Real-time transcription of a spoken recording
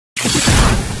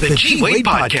The G-Wade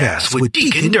Podcast with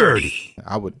Deacon Dirty.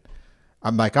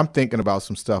 I'm thinking about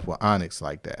some stuff with Onyx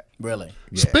like that. Really?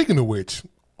 Yeah. Speaking of which,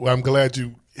 well, I'm glad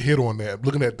you hit on that.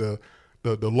 Looking at the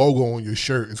logo on your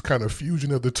shirt, it's kind of a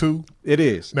fusion of the two. It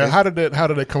is. Now, how did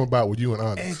that come about with you and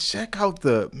Onyx? And check out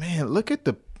look at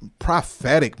the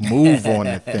prophetic move on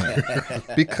that thing.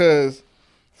 Because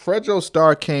Fredro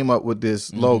Starr came up with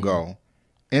this logo,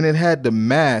 and it had the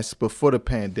mask before the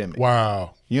pandemic.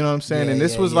 Wow. You know what I'm saying? Yeah, and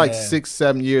this was like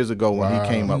 6-7 years ago when he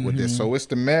came up with this. So it's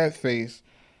the mad face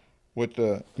with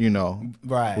the,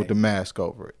 with the mask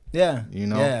over it. Yeah.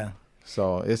 Yeah.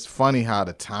 So it's funny how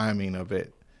the timing of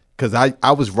it, because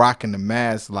I was rocking the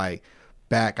mask like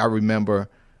back. I remember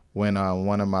when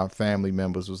one of my family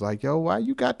members was like, "Yo, why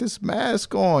you got this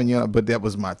mask on?" But that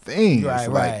was my thing. Right, it's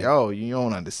like, "Yo, you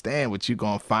don't understand what you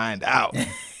gonna find out."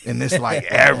 And it's like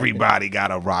everybody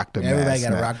gotta rock the mask. Everybody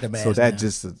gotta rock the mask. So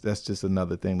that's just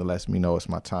another thing that lets me know it's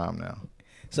my time now.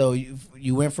 So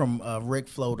you went from Rick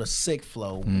Flo to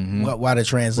Sickflo. Why the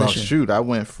transition? Well, shoot, I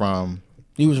went from.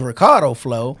 You was Ricardo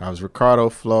Flo. I was Ricardo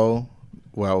Flo.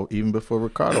 Well, even before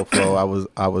Ricardo Flo, I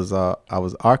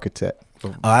was architect.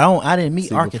 I didn't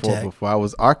meet architect. Before I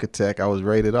was architect, I was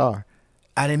rated R.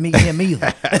 I didn't meet him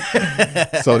either.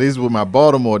 So these were my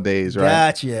Baltimore days, right?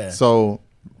 Gotcha. So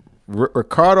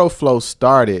Ricardo Flo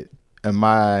started in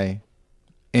my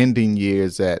ending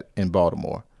years in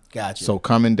Baltimore. Gotcha. So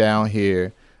coming down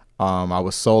here, I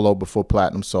was solo before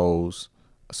Platinum Souls.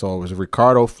 So it was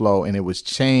Ricardo Flo, and it was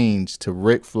changed to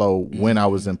Rick Flo when I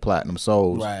was in Platinum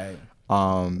Souls. Right.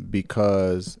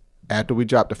 Because after we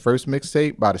dropped the first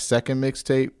mixtape, by the second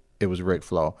mixtape, it was Rick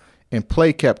Flo. And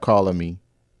Play kept calling me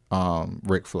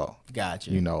Rick Flo.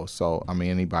 Gotcha. So, I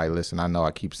mean, anybody listen, I know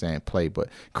I keep saying Play, but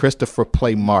Christopher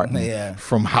Play Martin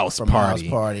from House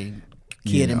Party.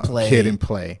 Kid and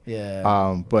Play.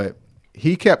 Yeah. But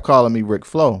he kept calling me Rick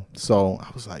Flo. So I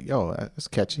was like, yo, that's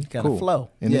catchy. Kind of flow.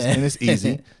 And it's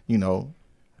easy,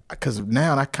 because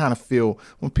now I kind of feel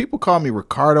when people call me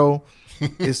Ricardo,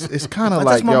 it's kind of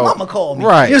like, my mama called me.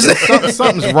 Right.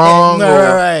 Something's wrong.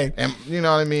 Right. And you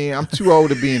know what I mean? I'm too old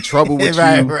to be in trouble with you.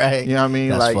 Right. You know what I mean?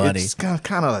 That's like funny. it's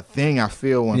kind of a thing I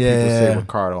feel when people say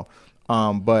Ricardo.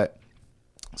 But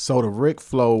so the Rick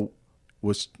Flo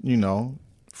was,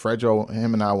 Fredro,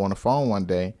 him and I were on the phone one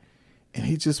day, and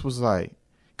he just was like,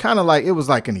 kind of like, it was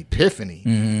like an epiphany.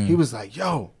 He was like,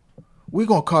 yo, we're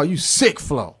going to call you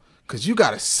Sickflo because you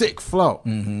got a sick flow.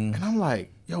 And I'm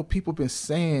like, yo, people been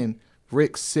saying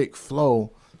Rick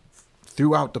Sickflo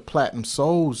throughout the Platinum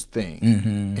Souls thing.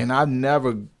 And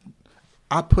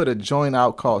I put a joint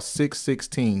out called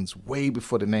 616s way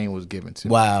before the name was given to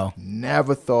me. Wow.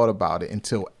 Never thought about it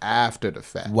until after the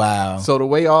fact. Wow. So the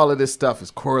way all of this stuff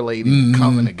is correlating and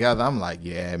coming together, I'm like,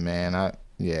 yeah, man,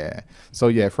 So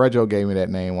yeah, Fredro gave me that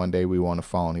name one day. We were on the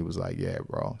phone. He was like, yeah,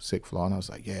 bro, Sickflo. And I was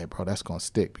like, yeah, bro, that's going to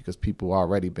stick because people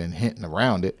already been hinting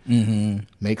around it.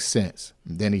 Makes sense.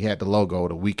 And then he had the logo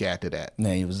the week after that. Yeah,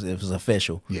 it was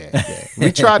official. Yeah.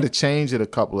 We tried to change it a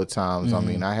couple of times. I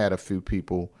mean, I had a few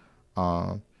people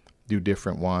do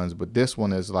different ones, but this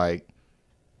one is like,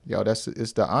 yo, it's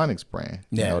the Onyx brand.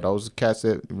 Yeah. Those cats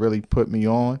that really put me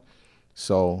on.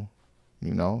 So,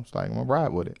 it's like I'm gonna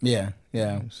ride with it. Yeah.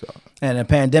 So, and the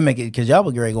pandemic, because y'all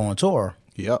were ready to go on tour.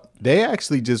 Yep. They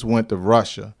actually just went to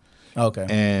Russia.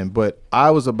 Okay. But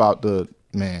I was about to,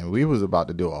 we was about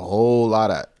to do a whole lot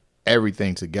of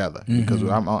everything together because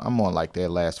I'm on like their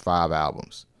last 5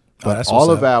 albums. But that's all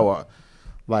what's of our,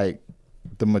 like,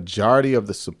 the majority of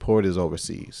the support is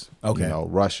overseas. Okay.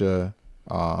 Russia,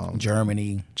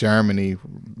 Germany,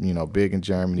 big in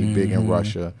Germany, big in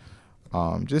Russia,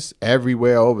 just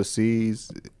everywhere overseas,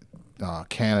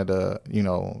 Canada,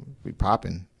 we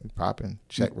popping,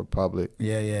 Czech Republic.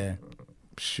 Yeah.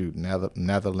 Shoot,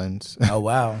 Netherlands. Oh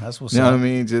wow, that's what's you know up. what I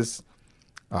mean? Just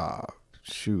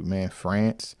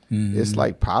France. It's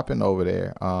like popping over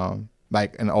there.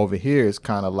 And over here it's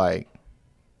kind of like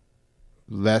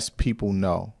less people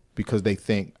know because they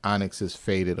think Onyx is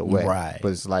faded away. Right.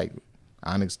 But it's like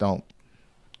Onyx don't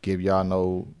give y'all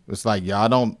no. It's like y'all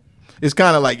don't. It's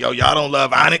kind of like, yo, y'all don't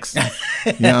love Onyx. You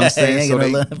know what I'm saying? So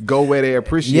they go where they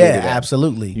appreciate it. Yeah,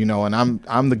 absolutely. And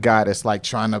I'm the guy that's like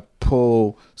trying to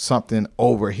pull something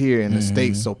over here in the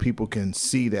States so people can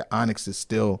see that Onyx is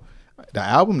still. The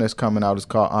album that's coming out is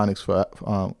called Onyx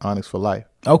for Life.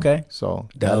 Okay. So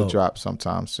that'll drop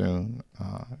sometime soon.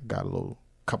 Got a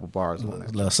couple bars on it.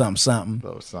 A little something. A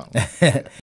little something.